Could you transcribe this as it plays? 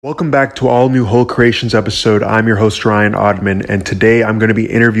Welcome back to All New Whole Creations episode. I'm your host, Ryan Oddman, and today I'm going to be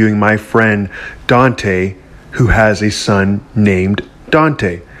interviewing my friend, Dante, who has a son named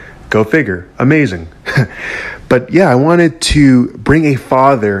Dante. Go figure. Amazing. But yeah, I wanted to bring a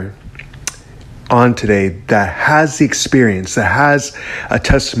father on today that has the experience, that has a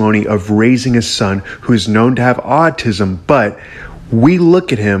testimony of raising a son who is known to have autism, but we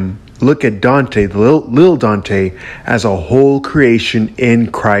look at Dante, the little Dante, as a whole creation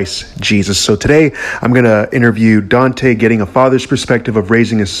in Christ Jesus. So today I'm going to interview Dante, getting a father's perspective of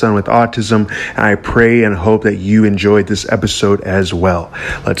raising his son with autism. And I pray and hope that you enjoyed this episode as well.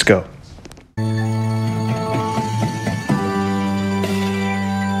 Let's go.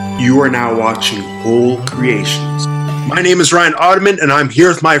 You are now watching Whole Creations. My name is Ryan Oddman, and I'm here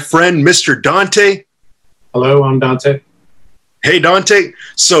with my friend, Mr. Dante. Hello, I'm Dante. Hey, Dante.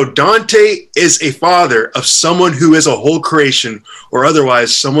 So Dante is a father of someone who is a whole creation, or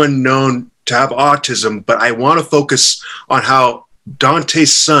otherwise someone known to have autism. But I want to focus on how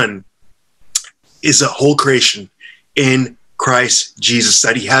Dante's son is a whole creation in Christ Jesus,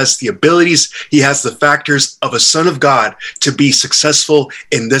 that he has the abilities, he has the factors of a son of God to be successful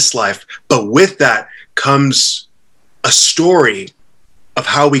in this life. But with that comes a story of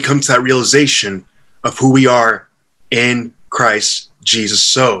how we come to that realization of who we are in Christ Jesus.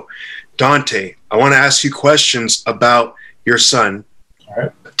 So, Dante, I want to ask you questions about your son. All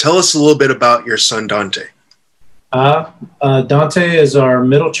right. Tell us a little bit about your son, Dante. Dante is our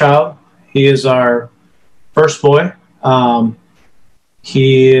middle child. He is our first boy.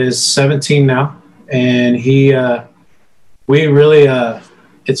 He is 17 now, and we really,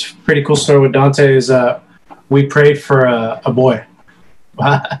 it's a pretty cool story with Dante is, we prayed for a boy.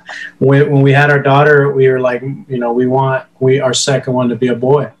 When we had our daughter, we were like, we want our second one to be a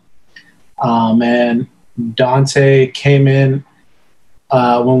boy. And Dante came in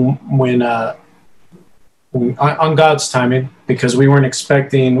when on God's timing, because we weren't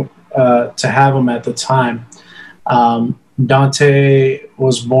expecting to have him at the time. Dante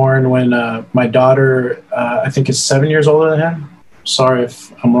was born when my daughter, I think, is 7 years older than him. Sorry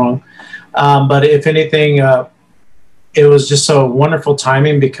if I'm wrong, but if anything. It was just so wonderful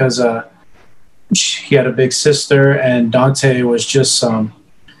timing because he had a big sister, and Dante was just a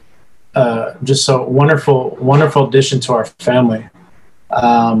wonderful addition to our family.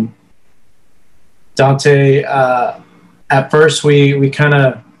 Dante, at first we kind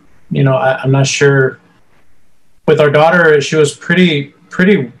of, I'm not sure. With our daughter, she was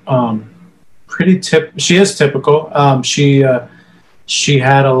she is typical. She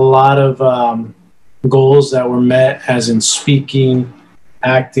had a lot of goals that were met, as in speaking,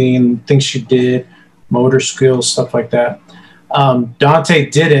 acting, things she did, motor skills, stuff like that. Dante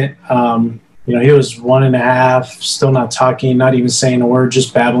didn't. He was 1.5, still not talking, not even saying a word,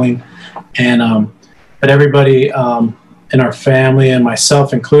 just babbling. And but everybody in our family, and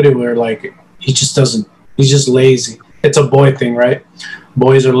myself included, were like, he's just lazy. It's a boy thing, right?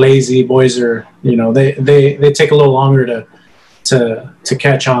 Boys are lazy. Boys are, they take a little longer to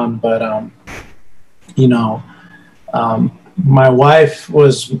catch on, but my wife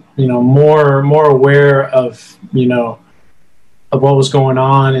was, more aware of, of what was going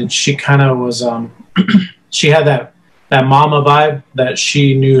on. And she kind of was, she had that mama vibe that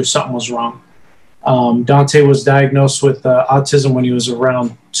she knew something was wrong. Dante was diagnosed with autism when he was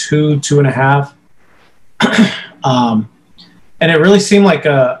around 2.5. And it really seemed like,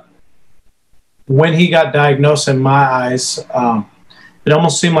 when he got diagnosed, in my eyes, it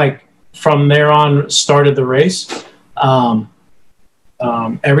almost seemed like from there on started the race.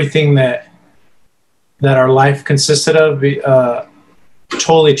 Everything that our life consisted of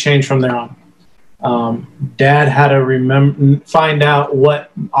totally changed from there on. Dad had to find out what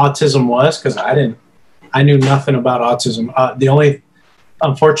autism was, because I knew nothing about autism.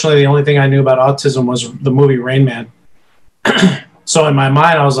 Unfortunately, the only thing I knew about autism was the movie Rain Man. So in my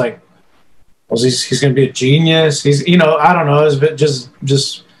mind, I was like, he's going to be a genius. He's, I don't know. It was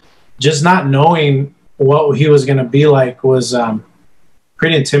just not knowing what he was going to be like was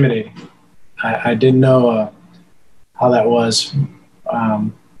pretty intimidating. I didn't know how that was.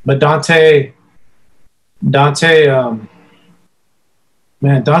 But Dante, man,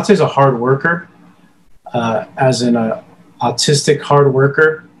 Dante's a hard worker, as in a autistic hard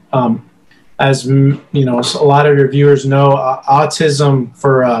worker. As a lot of your viewers know, autism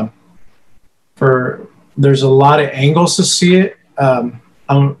for there's a lot of angles to see it. Now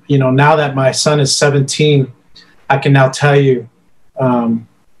that my son is 17, I can now tell you,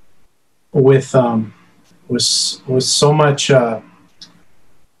 with so much,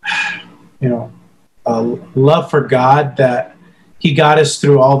 love for God, that he got us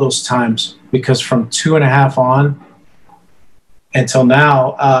through all those times, because from 2.5 on until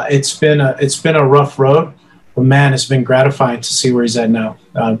now, it's been a rough road, but man, it's been gratifying to see where he's at now.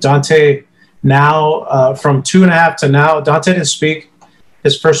 Dante now, from 2.5 to now, Dante didn't speak.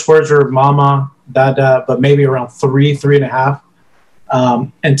 His first words were mama, dada, but maybe around 3.5.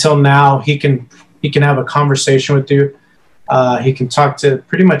 Until now, he can have a conversation with you. He can talk to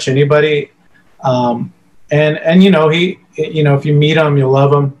pretty much anybody. And if you meet him, you'll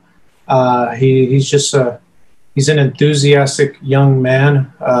love him. He's an enthusiastic young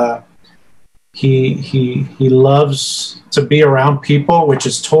man. He loves to be around people, which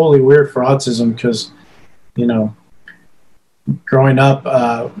is totally weird for autism, because, growing up,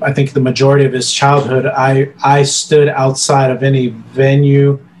 I think the majority of his childhood, I stood outside of any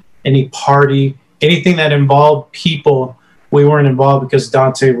venue, any party, anything that involved people. We weren't involved because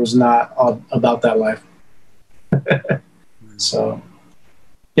Dante was not about that life. So,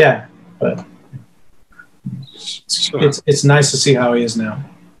 yeah, but it's nice to see how he is now.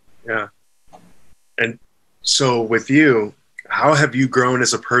 Yeah. And so with you, how have you grown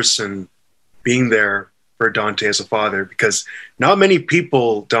as a person being there for Dante as a father? Because not many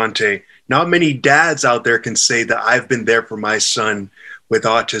people, Dante, not many dads out there can say that I've been there for my son with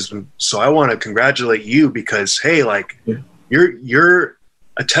autism. So I want to congratulate you, because, hey, you're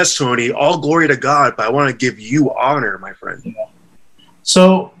a testimony, all glory to God, but I want to give you honor, my friend. Yeah.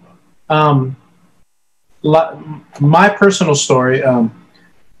 So, my personal story,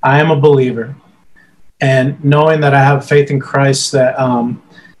 I am a believer, and knowing that I have faith in Christ, that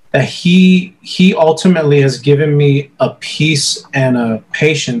he ultimately has given me a peace and a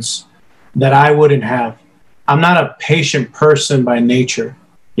patience that I wouldn't have. I'm not a patient person by nature.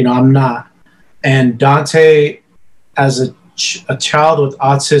 I'm not. And Dante, as a child with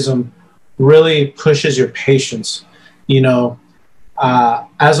autism, really pushes your patience.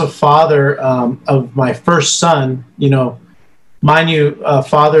 As a father of my first son, mind you,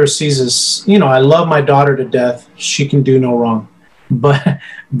 father sees us, I love my daughter to death. She can do no wrong.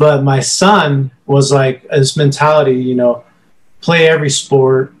 But my son was like this mentality, play every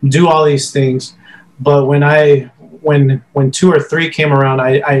sport, do all these things. But when 2 or 3 came around,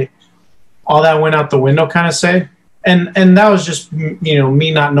 I all that went out the window, kind of say. And that was just,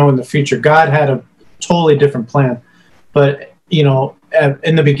 me not knowing the future. God had a totally different plan. But,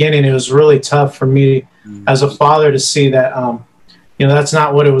 in the beginning, it was really tough for me as a father to see that, that's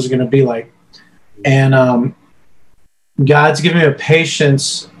not what it was going to be like. And God's given me a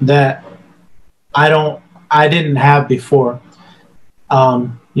patience that I didn't have before.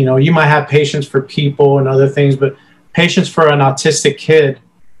 You might have patience for people and other things, but patience for an autistic kid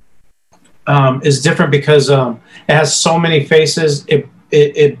is different, because it has so many faces.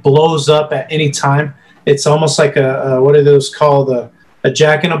 It blows up at any time. It's almost like what are those called? A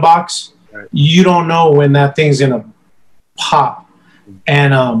jack in a box. Right. You don't know when that thing's gonna pop.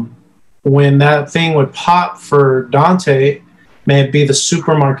 And when that thing would pop for Dante, may it be the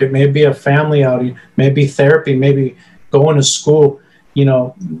supermarket, may it be a family outing, may it be therapy, maybe going to school.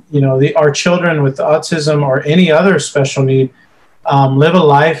 Our children with autism or any other special need live a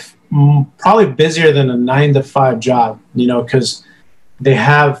life probably busier than a 9-to-5 job, because they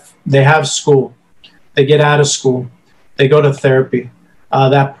have school, they get out of school, they go to therapy,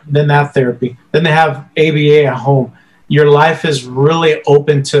 that therapy, then they have ABA at home. Your life is really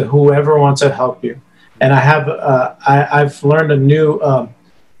open to whoever wants to help you. And I've learned a new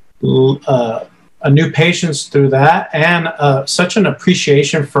patience through that, and such an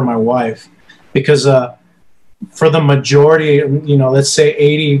appreciation for my wife, because for the majority, let's say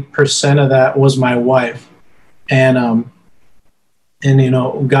 80% of that was my wife. And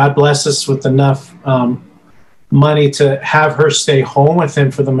God bless us with enough money to have her stay home with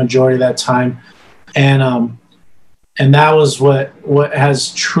him for the majority of that time. And that was what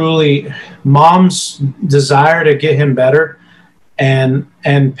has truly, mom's desire to get him better, and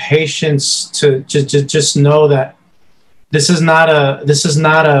patience to just know that this is not a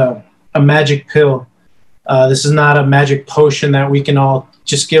magic pill. This is not a magic potion that we can all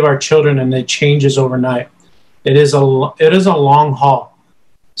just give our children and it changes overnight. It is a long haul.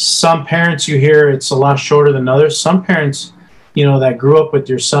 Some parents, you hear it's a lot shorter than others. Some parents, that grew up with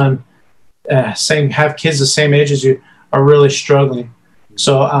your son, have kids the same age as you, are really struggling.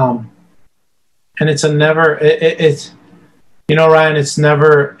 So, and it's a never, Ryan, it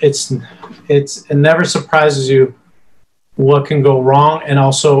never surprises you what can go wrong and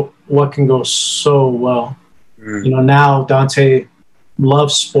also what can go so well. Now Dante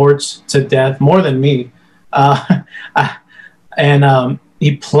loves sports to death, more than me. And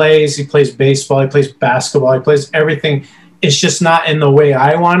he plays baseball, he plays basketball, he plays everything. it's just not in the way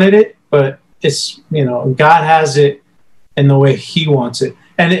I wanted it, but it's, you know, God has it in the way He wants it,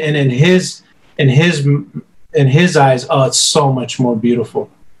 and in His eyes, oh, it's so much more beautiful,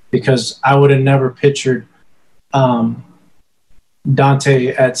 because I would have never pictured Dante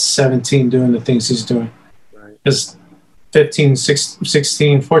at 17 doing the things he's doing. Because 15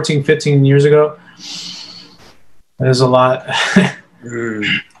 years ago, there's a lot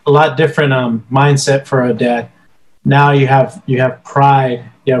different mindset for a dad. Now you have pride.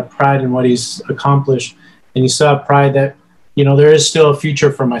 You have pride in what he's accomplished, and you still have pride that, you know, there is still a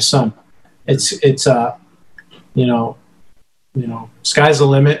future for my son. It's you know, sky's the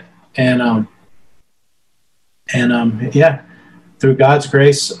limit, and yeah, through God's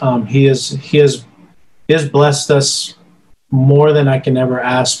grace, He has blessed us more than I can ever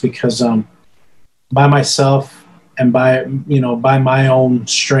ask, because by myself and by my own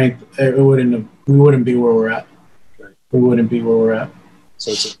strength, we wouldn't be where we're at. Right. We wouldn't be where we're at.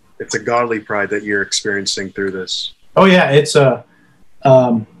 So it's a godly pride that you're experiencing through this. Oh yeah, it's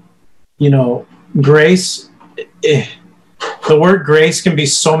grace. The word grace can be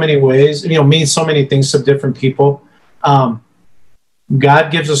so many ways, means so many things to different people.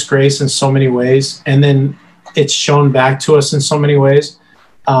 God gives us grace in so many ways, and then it's shown back to us in so many ways.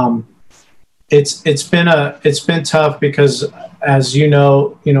 It's been tough, because, as you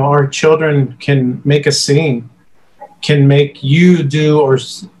know, our children can make a scene, can make you do or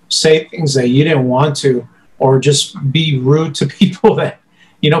say things that you didn't want to, or just be rude to people that,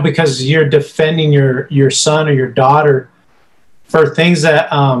 because you're defending your son or your daughter for things that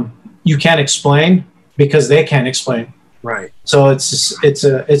you can't explain, because they can't explain. Right. So it's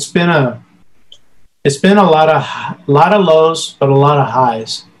been a lot of lows, but a lot of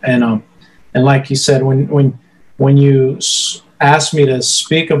highs. And like you said, when you asked me to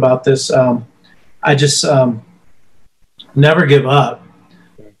speak about this, I just never give up,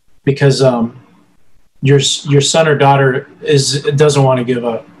 because your son or daughter doesn't want to give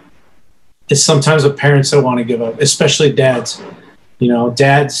up. It's sometimes the parents that want to give up, especially dads.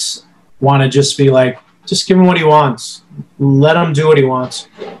 Dads want to just be like, just give him what he wants, let him do what he wants.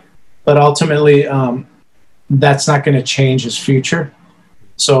 But ultimately, that's not going to change his future.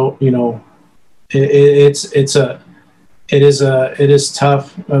 So it is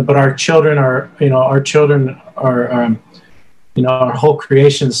tough. But our children are our whole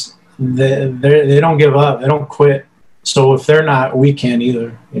creations. They don't give up. They don't quit. So if they're not, we can't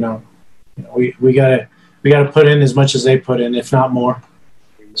either. We gotta put in as much as they put in, if not more.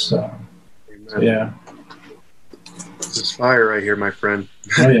 Amen. So Amen. Yeah. This is fire right here, my friend.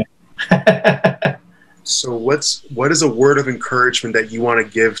 Oh yeah. So what is a word of encouragement that you want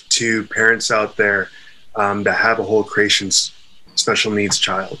to give to parents out there that have a whole creation's special needs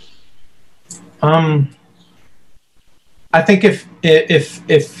child? I think if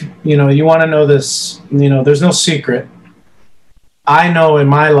you want to know this, there's no secret. I know in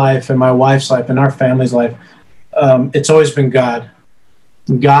my life, in my wife's life, in our family's life, it's always been God.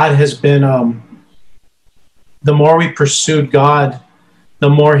 God has been, the more we pursued God, the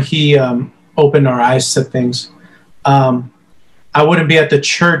more He opened our eyes to things. I wouldn't be at the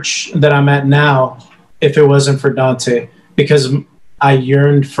church that I'm at now if it wasn't for Dante, because I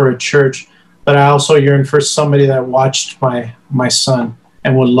yearned for a church, but I also yearned for somebody that watched my son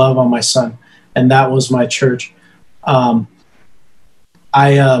and would love on my son, and that was my church.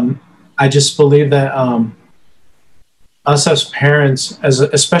 I just believe that us as parents,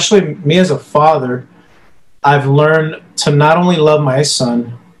 especially me as a father, I've learned to not only love my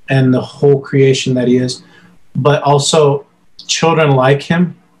son and the whole creation that he is, but also children like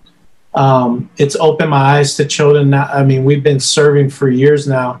him. It's opened my eyes to children. Now, I mean, we've been serving for years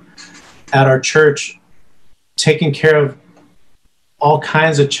now at our church, taking care of all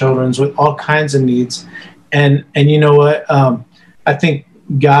kinds of children with all kinds of needs. And you know what? I think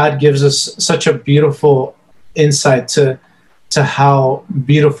God gives us such a beautiful insight to how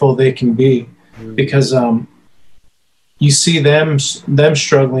beautiful they can be, because you see them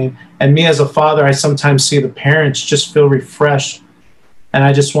struggling, and me as a father, I sometimes see the parents just feel refreshed, and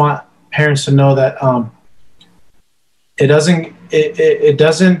I just want parents to know that it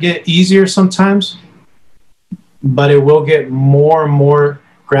doesn't get easier sometimes, but it will get more and more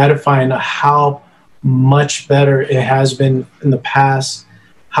gratifying how much better it has been in the past,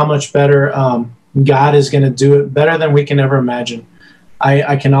 how much better God is going to do it, better than we can ever imagine.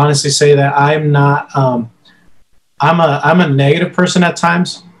 I can honestly say that I'm not, I'm a negative person at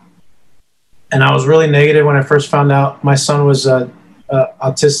times. And I was really negative when I first found out my son was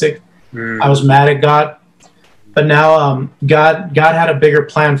autistic. I was mad at God. But now God had a bigger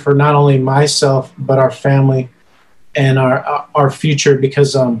plan for not only myself, but our family. and our future,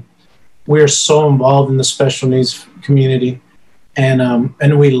 because we're so involved in the special needs community,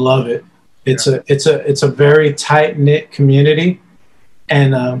 and we love it. It's a very tight knit community,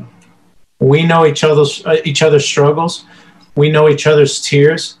 and we know each other's struggles, we know each other's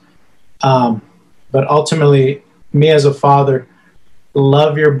tears, but ultimately, me as a father,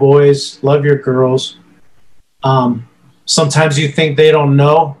 love your boys, love your girls. Sometimes you think they don't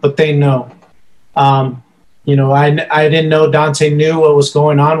know, but they know. You know, I didn't know Dante knew what was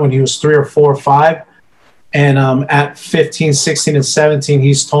going on when he was 3 or 4 or 5. And at 15, 16, and 17,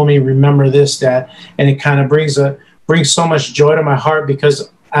 he's told me, remember this, Dad. And it kind of brings so much joy to my heart, because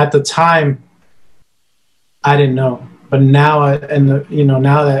at the time, I didn't know. But now,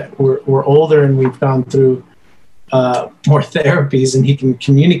 now that we're older and we've gone through more therapies, and he can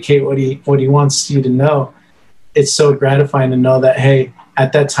communicate what he wants you to know, it's so gratifying to know that, hey,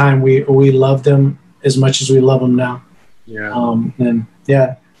 at that time we loved him as much as we love him now. Yeah. And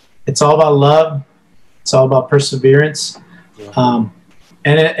yeah, it's all about love. It's all about perseverance. And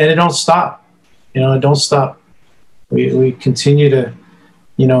it don't stop. You know, it don't stop. We continue to,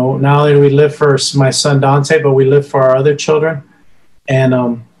 you know, not only do we live for my son Dante, but we live for our other children, and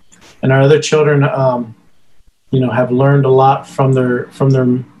our other children, you know, have learned a lot from their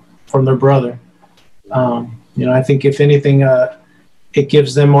brother. You know, I think if anything, it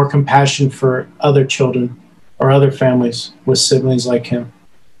gives them more compassion for other children or other families with siblings like him.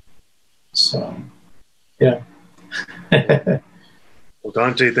 So, yeah. Well,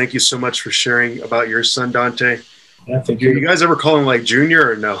 Dante, thank you so much for sharing about your son, Dante. Yeah, thank you. You guys ever call him like Junior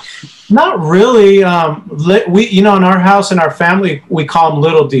or no? Not really. We, you know, in our house, in our family, we call him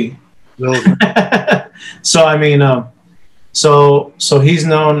Little D. Little D. So, I mean, so he's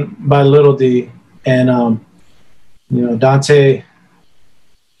known by Little D, and, you know, Dante.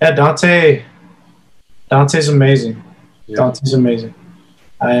 Yeah, Dante's amazing. Yeah. Dante's amazing.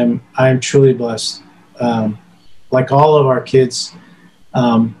 I am truly blessed. Like all of our kids,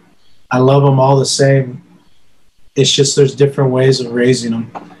 I love them all the same. It's just there's different ways of raising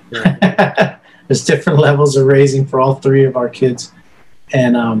them. Right. There's different levels of raising for all 3 of our kids,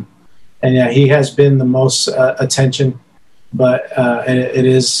 and yeah, he has been the most attention, but it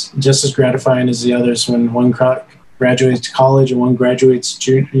is just as gratifying as the others when one graduates college and one graduates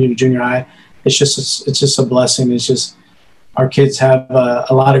junior high. It's just a blessing. It's just our kids have a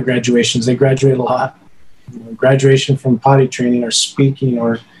lot of graduations. They graduate a lot. You know, graduation from potty training or speaking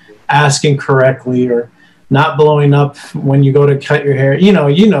or asking correctly or not blowing up when you go to cut your hair. You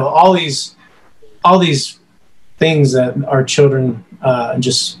know all these things that our children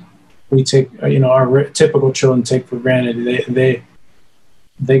we take, you know, our typical children take for granted.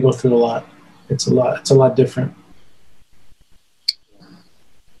 They go through a lot. It's a lot different.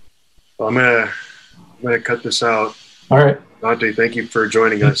 Well, I'm gonna cut this out. All right. Dante, thank you for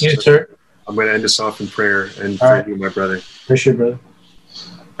joining us. Thank you, sir. I'm going to end this off in prayer and thank you, my brother. Appreciate it, brother.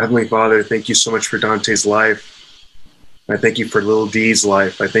 Heavenly Father, thank you so much for Dante's life. I thank you for Little D's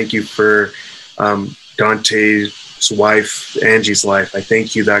life. I thank you for Dante's wife, Angie's life. I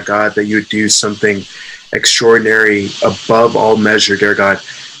thank you, that God, that you would do something extraordinary above all measure, dear God,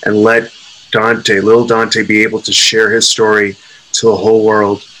 and let little Dante, be able to share his story to the whole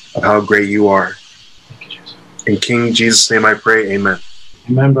world of how great you are. In King Jesus' name I pray, amen.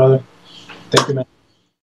 Amen, brother. Thank you, man.